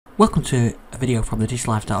Welcome to a video from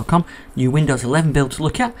thedigitallife.com. New Windows 11 build to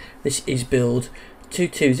look at. This is build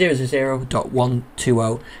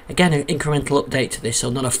 22000.120. Again, an incremental update to this,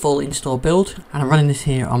 so not a full install build. And I'm running this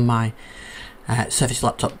here on my Surface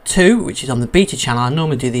Laptop 2, which is on the beta channel. I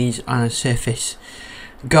normally do these on a Surface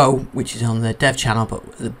Go, which is on the dev channel,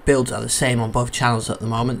 but the builds are the same on both channels at the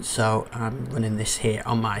moment, so I'm running this here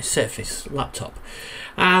on my Surface laptop.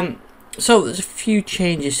 So there's a few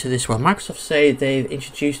changes to this one. Microsoft say they've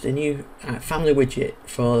introduced a new family widget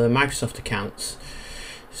for the Microsoft accounts,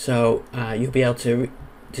 so you'll be able to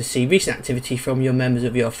see recent activity from your members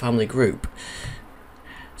of your family group.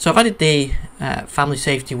 So I've added the family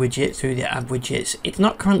safety widget through the add widgets. It's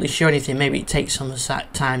not currently showing anything. Maybe it takes some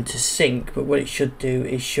time to sync, but what it should do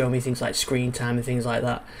is show me things like screen time and things like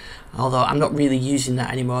that. Although I'm not really using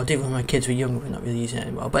that anymore. I did when my kids were younger, we're not really using it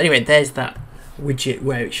anymore. But anyway, there's that widget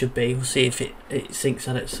where it should be. We'll see if it syncs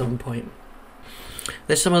that at some point.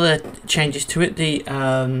 There's some other changes to it. The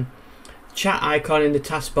chat icon in the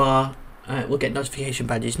taskbar will get notification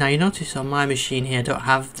badges. Now you notice on my machine here I don't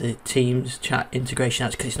have the Teams chat integration.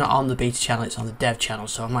 That's because it's not on the beta channel, it's on the dev channel.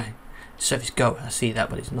 So on my Surface Go I see that,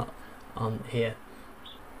 but it's not on here.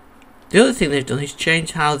 The other thing they've done is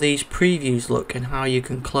change how these previews look and how you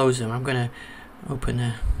can close them. I'm going to open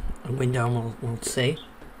a window and we'll see.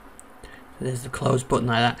 There's the close button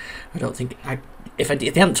like that. I don't think if they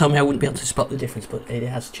hadn't told me I wouldn't be able to spot the difference, but it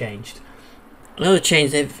has changed. Another change,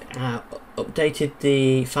 they've updated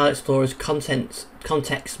the File Explorer's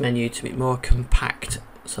context menu to be more compact.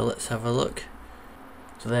 So let's have a look.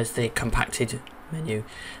 So there's the compacted menu.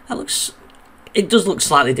 It does look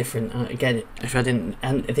slightly different. Again, if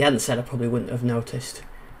they hadn't said, I probably wouldn't have noticed.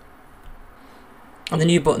 And the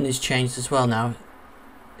new button is changed as well now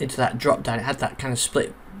into that drop down. It had that kind of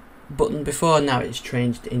split button before, now it's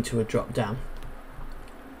changed into a drop down.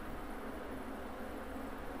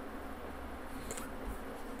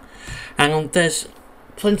 And there's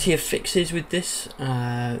plenty of fixes with this.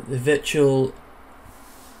 The virtual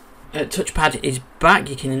touchpad is back.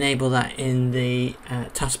 You can enable that in the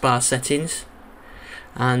taskbar settings,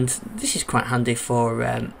 and this is quite handy for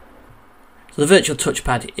so the virtual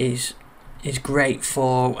touchpad is great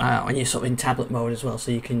for when you're sort of in tablet mode as well, so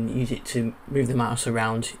you can use it to move the mouse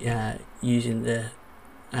around using the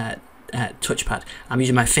touchpad. I'm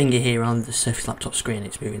using my finger here on the Surface Laptop screen,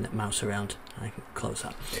 it's moving that mouse around. I can close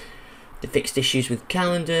that. They fixed issues with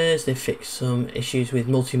calendars, they fixed some issues with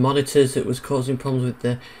multi-monitors that was causing problems with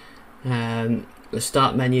the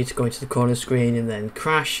start menu to go into the corner screen and then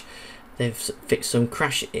crash. They've fixed some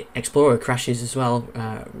Explorer crashes as well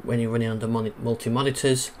when you're running under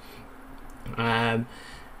multi-monitors.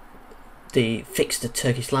 They fixed the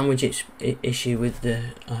Turkish language issue with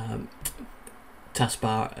the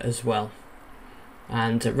taskbar as well,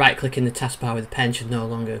 and right clicking the taskbar with a pen should no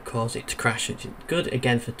longer cause it to crash, which is good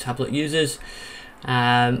again for tablet users.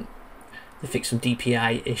 They fixed some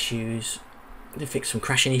DPI issues, they fixed some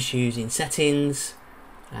crashing issues in settings,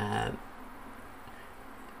 they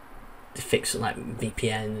fixed like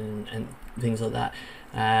VPN and things like that.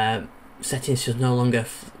 Settings should no longer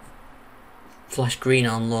flash green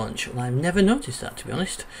on launch. Well, I've never noticed that, to be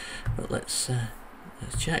honest, but let's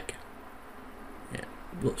check. Yeah,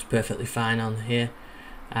 looks perfectly fine on here.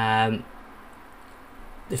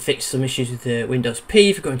 They fixed some issues with the Windows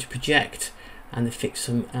P for going to project, and they fixed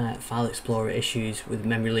some File Explorer issues with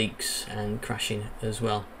memory leaks and crashing as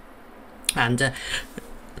well. And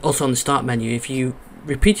also on the start menu, if you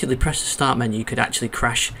repeatedly press the start menu, you could actually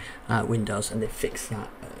crash Windows, and they fixed that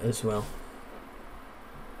as well.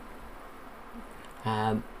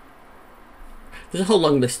 There's a whole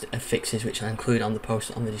long list of fixes which I include on the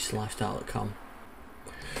post on thedigitallife.com.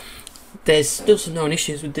 There's still some known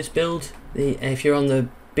issues with this build. If you're on the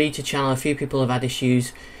beta channel, a few people have had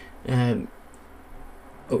issues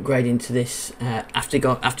upgrading to this.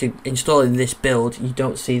 After installing this build, you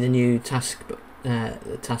don't see the new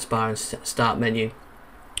taskbar and start menu,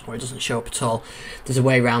 or it doesn't show up at all. There's a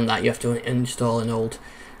way around that. You have to install an old,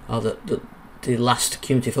 or the last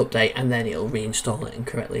cumulative update, and then it'll reinstall it and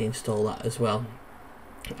correctly install that as well.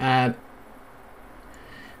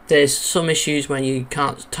 There's some issues when you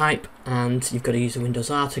can't type and you've got to use the Windows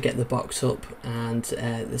R to get the box up, and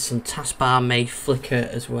there's some taskbar may flicker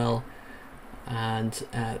as well, and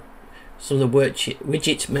some of the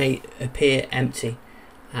widgets may appear empty,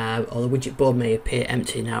 or the widget board may appear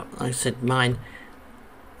empty. Now, like I said,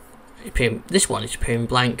 this one is appearing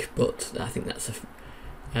blank, but I think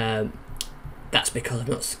that's because I've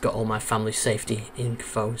not got all my family safety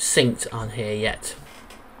info synced on here yet.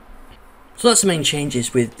 So that's the main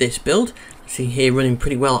changes with this build. See here, running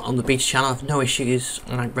pretty well on the beta channel. I have no issues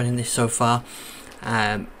running this so far.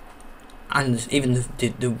 and even the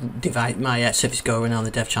device, my Surface Go running on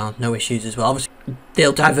the dev channel, no issues as well. Obviously,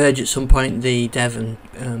 they'll diverge at some point, the dev and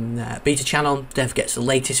beta channel. Dev gets the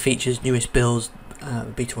latest features, newest builds.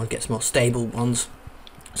 Beta one gets more stable ones.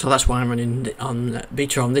 So that's why I'm running on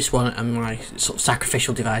beta on this one, and my sort of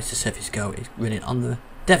sacrificial device, the Surface Go, is running on the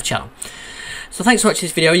dev channel. So thanks for watching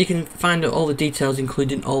this video. You can find all the details,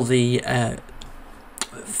 including all the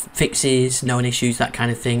fixes, known issues, that kind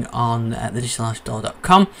of thing, on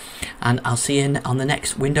thedigitaliststore.com, and I'll see you on the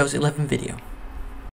next Windows 11 video.